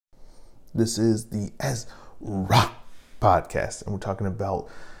This is the As Rock podcast, and we're talking about,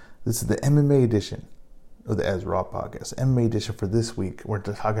 this is the MMA edition of the As Rock podcast. MMA edition for this week, we're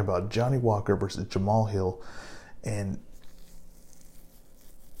talking about Johnny Walker versus Jamal Hill. And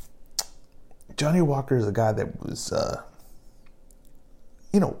Johnny Walker is a guy that was,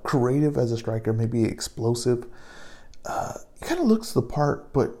 creative as a striker, maybe explosive. He kind of looks the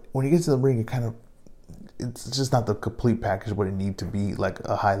part, but when he gets in the ring, it's just not the complete package what it need to be, like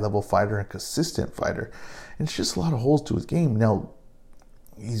a high-level fighter and consistent fighter. And it's just a lot of holes to his game. Now,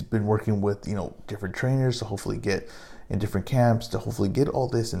 he's been working with, different trainers to hopefully get in different camps, to hopefully get all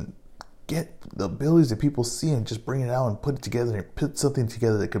this and get the abilities that people see and just bring it out and put it together and put something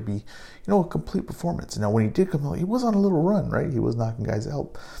together that could be, a complete performance. Now, when he did come out, he was on a little run, right? He was knocking guys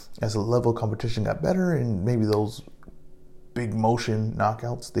out as the level of competition got better, and maybe those big motion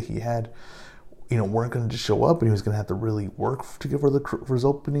knockouts that he had, weren't going to just show up, and he was going to have to really work to get for his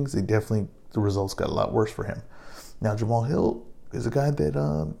openings. The results got a lot worse for him. Now, Jamal Hill is a guy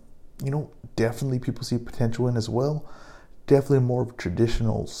that, definitely people see potential in as well. Definitely more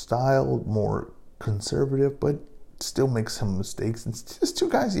traditional style, more conservative, but still makes some mistakes. And it's just two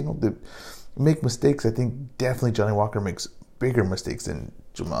guys, that make mistakes. I think definitely Johnny Walker makes bigger mistakes than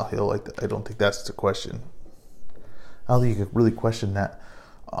Jamal Hill. I don't think that's the question. I don't think you could really question that.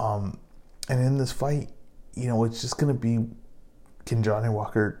 And in this fight, it's just going to be, can Johnny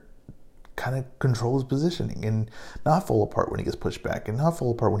Walker kind of control his positioning and not fall apart when he gets pushed back and not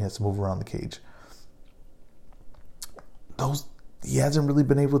fall apart when he has to move around the cage. He hasn't really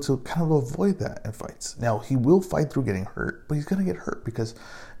been able to kind of avoid that in fights. Now, he will fight through getting hurt, but he's going to get hurt because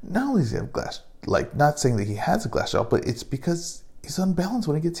not only does he have glass, not saying that he has a glass jaw, but it's because he's unbalanced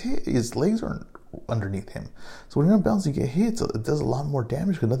when he gets hit. His legs aren't underneath him. So when you're unbalanced, you get hit, so it does a lot more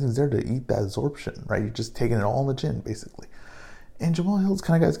damage because nothing's there to eat that absorption, right? You're just taking it all in the chin, basically. And Jamal Hill's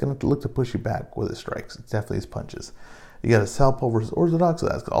kind of guy is going to look to push you back with his strikes. It's definitely his punches. You got a southpaw versus orthodox, so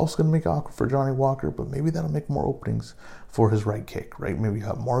that's also going to make it awkward for Johnny Walker, but maybe that'll make more openings for his right kick, right? Maybe you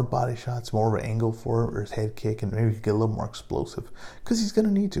have more body shots, more of an angle for it, or his head kick, and maybe you get a little more explosive, because he's going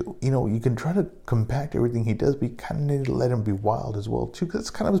to need to. You can try to compact everything he does, but you kind of need to let him be wild as well, too, because it's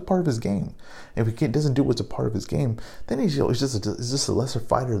kind of part of his game. If he doesn't do what's a part of his game, then he's just a lesser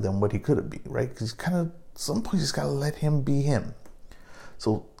fighter than what he could be, right? Because he's kind of, some point, you just got to let him be him.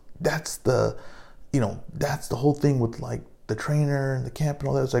 So that's the whole thing with the trainer and the camp and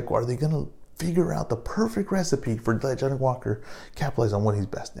all that. It's are they going to figure out the perfect recipe for Johnny Walker capitalize on what he's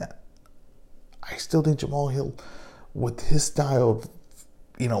best at? I still think Jamal Hill, with his style,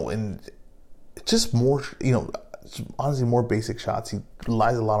 and just more, honestly, more basic shots. He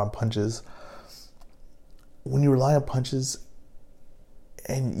relies a lot on punches. When you rely on punches,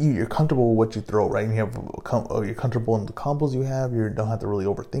 and you're comfortable with what you throw, right? And you're comfortable in the combos you have. You don't have to really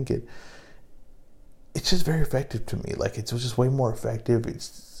overthink it. It's just very effective to me. It's just way more effective.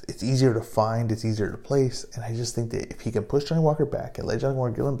 It's easier to find. It's easier to place. And I just think that if he can push Johnny Walker back and let Johnny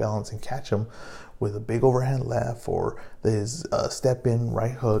Walker get in balance and catch him with a big overhand left or his step in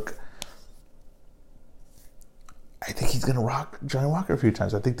right hook, I think he's going to rock Johnny Walker a few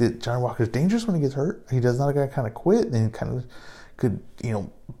times. I think that Johnny Walker is dangerous when he gets hurt. He does not kind of quit, and he kind of could,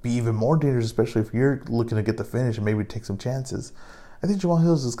 be even more dangerous, especially if you're looking to get the finish and maybe take some chances. I think Jamal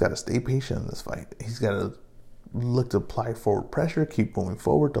Hill's just got to stay patient in this fight. He's got to look to apply forward pressure, keep moving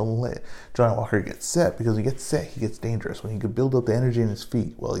forward. Don't let Johnny Walker get set, because when he gets set, he gets dangerous. When he could build up the energy in his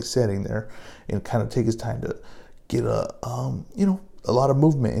feet while he's setting there and kind of take his time to get a lot of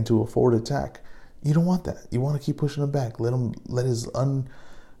movement into a forward attack. You don't want that. You want to keep pushing him back. Let his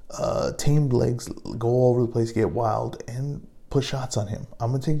untamed legs go all over the place, get wild, and put shots on him.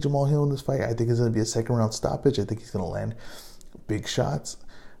 I'm going to take Jamal Hill in this fight. I think it's going to be a second round stoppage. I think he's going to land big shots.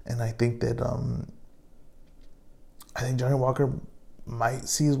 And I think that Johnny Walker might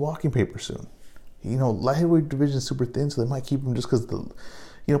see his walking paper soon. Light heavyweight division is super thin, so they might keep him just because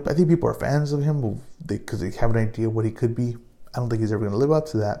I think people are fans of him because they have an idea what he could be. I don't think he's ever going to live up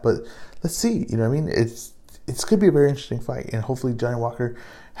to that, but let's see. It's going to be a very interesting fight, and hopefully Johnny Walker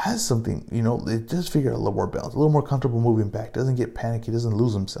has something, it does figure out a little more balance, a little more comfortable moving back, doesn't get panicky, doesn't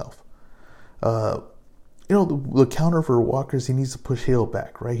lose himself. The counter for Walker is he needs to push Hill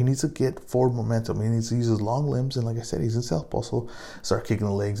back, right? He needs to get forward momentum. He needs to use his long limbs, and like I said, he's in southpaw, so start kicking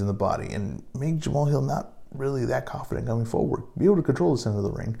the legs and the body, and make Jamal Hill not really that confident coming forward. Be able to control the center of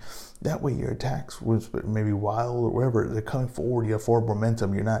the ring. That way your attacks, maybe wild or wherever, they're coming forward. You have forward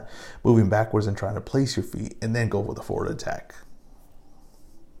momentum. You're not moving backwards and trying to place your feet and then go with a forward attack.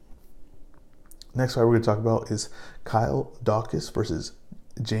 Next fight we're going to talk about is Kyle Daukaus versus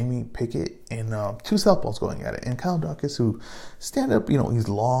Jamie Pickett, and two southpaws going at it. And Kyle Daukaus, who stand up, he's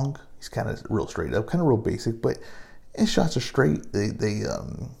long, He's kind of real straight up, kind of real basic, but his shots are straight.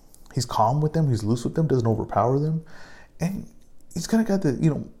 He's calm with them. He's loose with them. Doesn't overpower them, and he's kind of got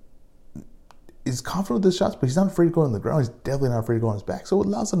the he's confident with his shots, but he's not afraid to go on the ground. He's definitely not afraid to go on his back. So it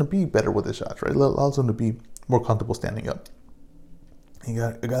allows him to be better with his shots, right? It allows him to be more comfortable standing up. You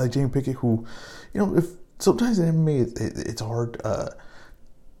got a guy like Jamie Pickett who, if sometimes in MMA it's hard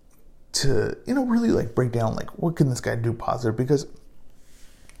to really like break down like what can this guy do positive, because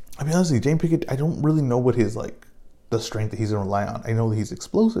I'll be honest with you, Jamie Pickett, I don't really know what his like the strength that he's gonna rely on. I know that he's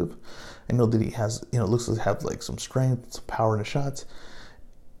explosive. I know that he has looks to have like some strength, some power in the shots.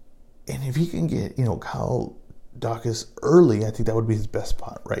 And if he can get, Kyle Daukaus early, I think that would be his best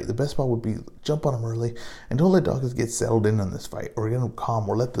spot, right? The best spot would be jump on him early and don't let Daukaus get settled in on this fight or get him calm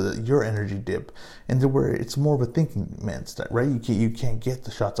or let your energy dip into where it's more of a thinking man's style, right? You can't get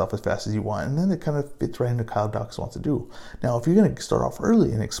the shots off as fast as you want. And then it kind of fits right into Kyle Daukaus wants to do. Now, if you're going to start off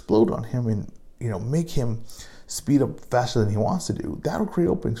early and explode on him and, make him speed up faster than he wants to do, that'll create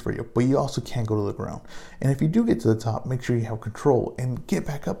openings for you. But you also can't go to the ground. And if you do get to the top, make sure you have control and get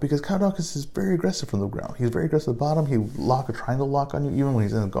back up, because Kyle Daukaus is very aggressive from the ground. He's very aggressive at the bottom. He'll lock a triangle lock on you even when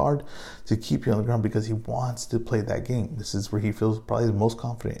he's in the guard to keep you on the ground, because he wants to play that game. This is where he feels probably the most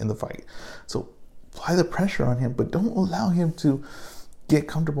confident in the fight. So apply the pressure on him, but don't allow him to get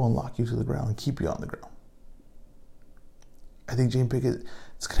comfortable and lock you to the ground and keep you on the ground. I think Jamie Pickett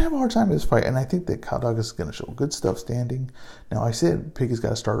is going to have a hard time in this fight, and I think that Kyle Daukaus is going to show good stuff standing. Now, I said Pickett's got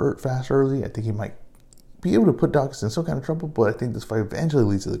to start fast early. I think he might be able to put Daukaus in some kind of trouble, but I think this fight eventually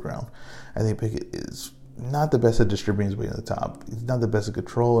leads to the ground. I think Pickett is not the best at distributing his weight at the top. He's not the best at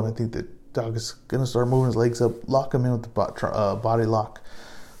control, and I think that Daukaus is going to start moving his legs up, lock him in with the body lock.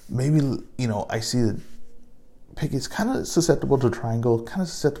 Maybe, I see that Pickett's kind of susceptible to triangle, kind of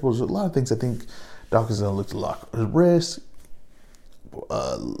susceptible to a lot of things. I think Daukaus is going to look to lock his wrist,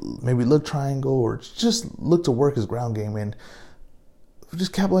 maybe look triangle, or just look to work his ground game and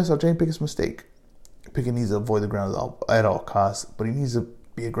just capitalize on Jamie Pickett's mistake. Pickett needs to avoid the ground at all costs, but he needs to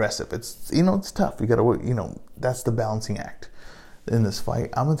be aggressive. It's it's tough. You got to that's the balancing act in this fight.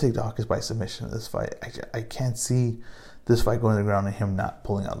 I'm gonna take Daukaus by submission in this fight. I can't see this fight going to the ground and him not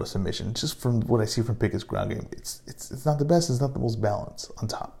pulling out a submission. Just from what I see from Pickett's ground game, it's not the best. It's not the most balanced on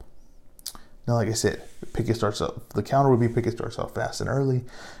top. Now, like I said, Pickett starts up. The counter would be Pickett starts off fast and early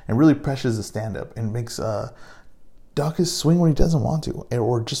and really pressures the stand-up and makes Daukaus swing when he doesn't want to,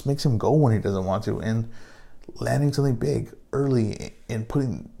 or just makes him go when he doesn't want to, and landing something big early and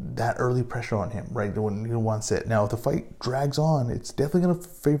putting that early pressure on him, right, when he wants it. Now, if the fight drags on, it's definitely going to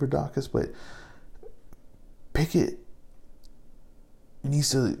favor Daukaus, but Pickett needs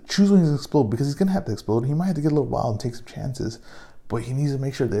to choose when he's going to explode, because he's going to have to explode. He might have to get a little wild and take some chances, but he needs to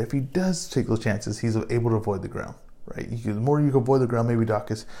make sure that if he does take those chances, he's able to avoid the ground, right? The more you can avoid the ground, maybe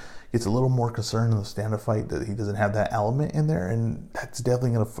Daukaus gets a little more concerned in the stand-up fight that he doesn't have that element in there, and that's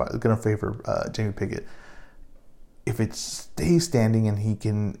definitely going to favor Jamie Pickett. If it stays standing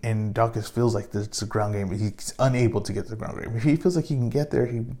and Daukaus feels like it's a ground game, he's unable to get to the ground game. If he feels like he can get there,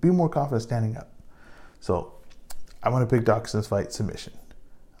 he'd be more confident standing up. So I'm going to pick Daukaus in this fight, submission.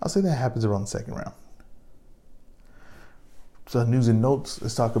 I'll say that happens around the second round. So news and notes,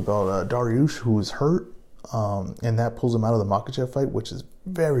 let's talk about Dariush, who is hurt, and that pulls him out of the Makhachev fight, which is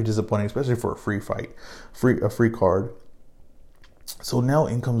very disappointing, especially for a free fight, a free card. So now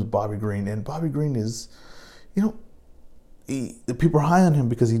in comes Bobby Green, and Bobby Green is, the people are high on him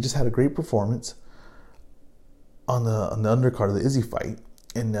because he just had a great performance on the undercard of the Izzy fight,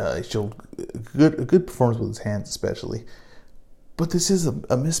 and he showed a good performance with his hands, especially. But this is a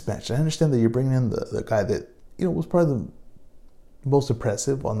mismatch. I understand that you're bringing in the guy that was probably the most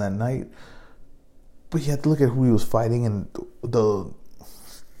impressive on that night, but you have to look at who he was fighting and the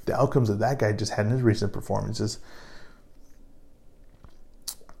outcomes that that guy just had in his recent performances.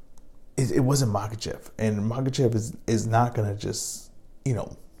 It wasn't Makhachev, and Makhachev is not going to just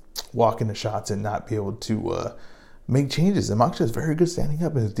walk into shots and not be able to make changes. And Makhachev is very good standing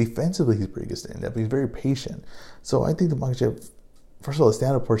up, and defensively he's pretty good standing up. He's very patient. So I think that Makhachev, first of all, the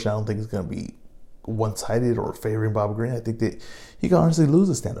stand-up portion I don't think is going to be one-sided or favoring Bobby Green. I think that he can honestly lose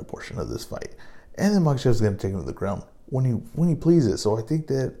the stand-up portion of this fight, and then Makhachev is going to take him to the ground when he pleases. So I think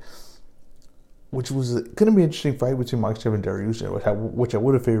that, which was going to be an interesting fight between Makhachev and Dariush, which I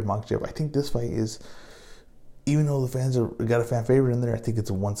would have favored Makhachev. I think this fight is, even though the fans got a fan favorite in there, I think it's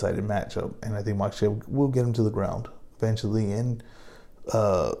a one-sided matchup, and I think Makhachev will get him to the ground eventually and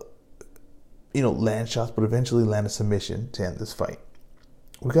land shots, but eventually land a submission to end this fight.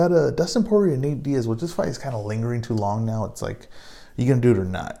 We got Dustin Poirier and Nate Diaz, which this fight is kind of lingering too long now. It's like, are you going to do it or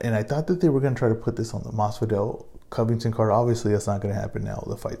not? And I thought that they were going to try to put this on the Masvidal Covington card. Obviously, that's not going to happen now.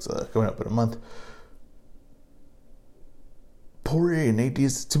 The fight's coming up in a month. Poirier and Nate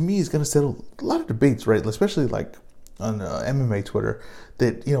Diaz, to me, is going to settle a lot of debates, right? Especially like on MMA Twitter,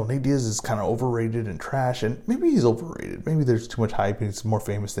 that, you know, Nate Diaz is kind of overrated and trash, and maybe he's overrated. Maybe there's too much hype and he's more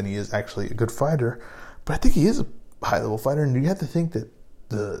famous than he is actually a good fighter. But I think he is a high-level fighter, and you have to think that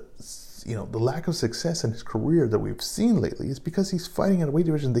the lack of success in his career that we've seen lately is because he's fighting at a weight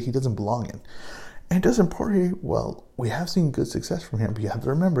division that he doesn't belong in. And Dustin Poirier, well, we have seen good success from him, but you have to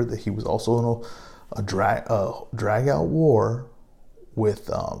remember that he was also in a drag-out war with,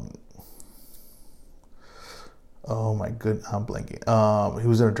 oh my goodness, I'm blanking. He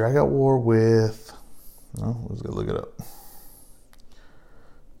was in a drag-out war with, I was going to look it up.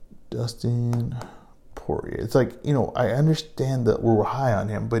 Dustin Poirier. It's like, you know, I understand that we're high on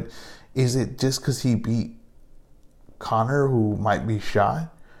him, but is it just because he beat Conor, who might be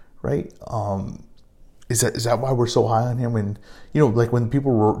shot, right? Is that why we're so high on him? And, you know, like when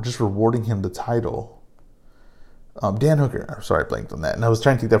people were just rewarding him the title, Dan Hooker, I'm sorry, I blanked on that. And I was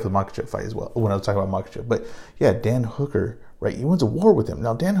trying to take that for the Makhachev fight as well, when I was talking about Makhachev. But yeah, Dan Hooker, right? He went to war with him.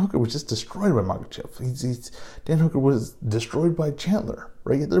 Now, Dan Hooker was just destroyed by Makhachev. Dan Hooker was destroyed by Chandler,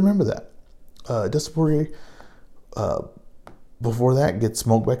 right? You have to remember that. Dustin Poirier, before that, gets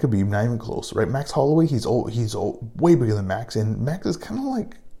smoked by Khabib, not even close, right? Max Holloway, he's way bigger than Max, and Max is kind of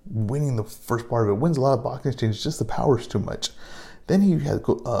like winning the first part of it. Wins a lot of boxing exchanges, just the power's too much. Then he had,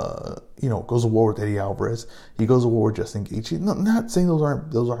 goes to war with Eddie Alvarez. He goes to war with Justin Gaethje. Not saying those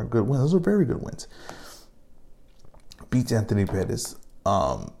aren't good wins. Those are very good wins. Beats Anthony Pettis,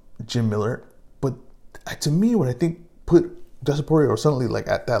 Jim Miller. But to me, what I think put Dustin Poirier suddenly like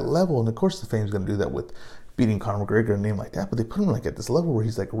at that level, and of course the Fame's going to do that with beating Conor McGregor, a name like that. But they put him like at this level where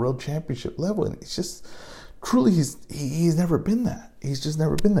he's like world championship level, and it's just truly he's never been that. He's just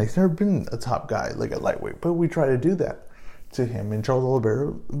never been that. He's never been a top guy like a lightweight. But we try to do that to him, and Charles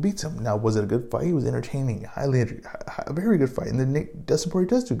Oliveira beats him. Now, was it a good fight? He was entertaining, a very good fight. And then Dustin Poirier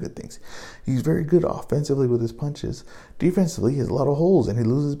does do good things. He's very good offensively with his punches. Defensively, he has a lot of holes, and he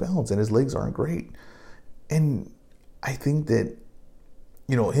loses balance, and his legs aren't great. And I think that,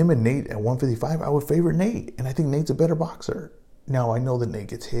 you know, him and Nate at 155, I would favor Nate, and I think Nate's a better boxer. Now, I know that Nate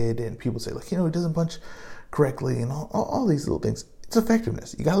gets hit, and people say, like, you know, he doesn't punch correctly, and all these little things. It's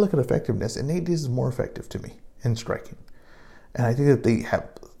effectiveness. You got to look at effectiveness, and Nate Diaz is more effective to me in striking. And I think that they have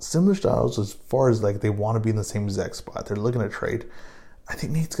similar styles as far as like they want to be in the same exact spot. They're looking at trade. I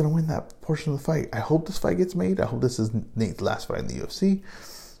think Nate's going to win that portion of the fight. I hope this fight gets made. I hope this is Nate's last fight in the UFC.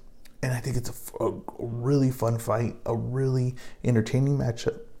 And I think it's a really fun fight, a really entertaining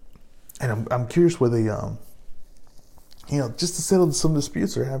matchup. And I'm curious whether they, just to settle some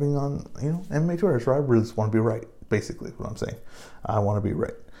disputes they're having on, MMA Twitter. So I really just want to be right, basically, what I'm saying. I want to be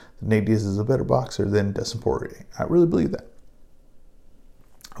right. Nate Diaz is a better boxer than Dustin Poirier. I really believe that.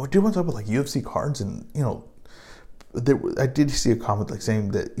 I do want to talk about like UFC cards, and I did see a comment like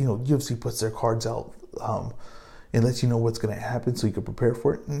saying that UFC puts their cards out and lets you know what's going to happen so you can prepare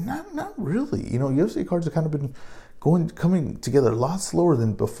for it. Not really. UFC cards have kind of been coming together a lot slower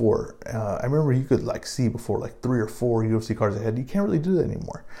than before. I remember you could like see before like 3 or 4 UFC cards ahead. You can't really do that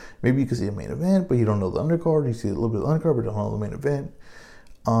anymore. Maybe you can see a main event, but you don't know the undercard. You see a little bit of the undercard, but don't know the main event.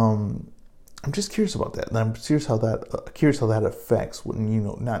 I'm just curious about that, and I'm curious how that affects when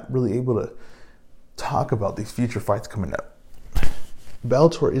not really able to talk about these future fights coming up.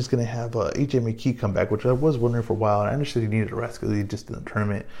 Bellator is going to have AJ McKee come back, which I was wondering for a while. And I understood he needed a rest because he just did the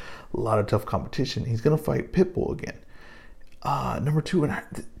tournament, a lot of tough competition. He's going to fight Pitbull again. Number 2,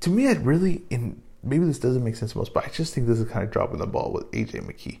 and to me, and maybe this doesn't make sense to most, but I just think this is kind of dropping the ball with AJ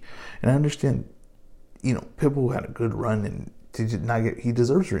McKee. And I understand, Pitbull had a good run and he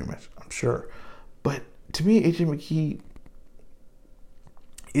deserves a rematch, I'm sure. But to me, AJ McKee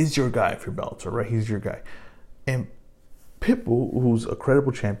is your guy for Bellator, right? He's your guy. And Pitbull, who's a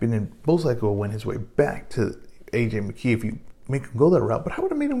credible champion and most likely will win his way back to AJ McKee if you make him go that route. But I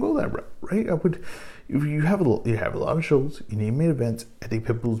would have made him go that route, right? If you have a lot of shows, you need main events. I think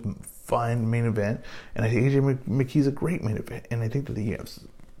Pitbull's fine main event, and I think AJ McKee's a great main event. And I think that he has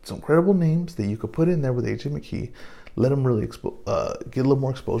some credible names that you could put in there with AJ McKee. Let him really get a little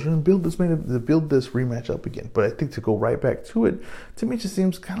more exposure and build this rematch up again. But I think to go right back to it, to me, it just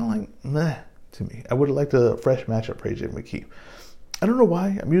seems kind of like meh to me. I would have liked a fresh matchup for AJ McKee. I don't know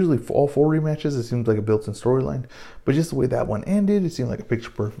why. I'm usually for all 4 rematches. It seems like a built-in storyline, but just the way that one ended, it seemed like a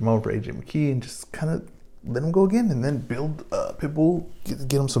picture-perfect moment for AJ McKee, and just kind of let him go again, and then build Pitbull,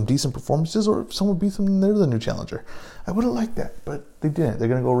 get him some decent performances, or if someone beats him, they're the new challenger. I would have liked that, but they didn't. They're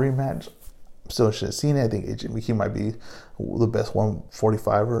gonna go rematch. So I should have seen it. I think AJ McKee might be the best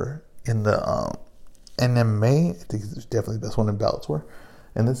 145er in the And then May, I think it's definitely the best one in Bellator.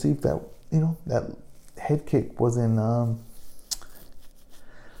 And let's see if that, that head kick wasn't,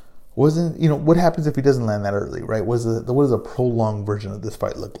 what happens if he doesn't land that early, right? What does a prolonged version of this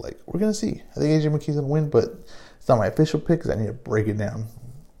fight look like? We're going to see. I think AJ McKee's going to win, but it's not my official pick because I need to break it down.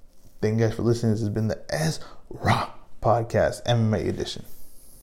 Thank you guys for listening. This has been the Ezra Podcast MMA edition.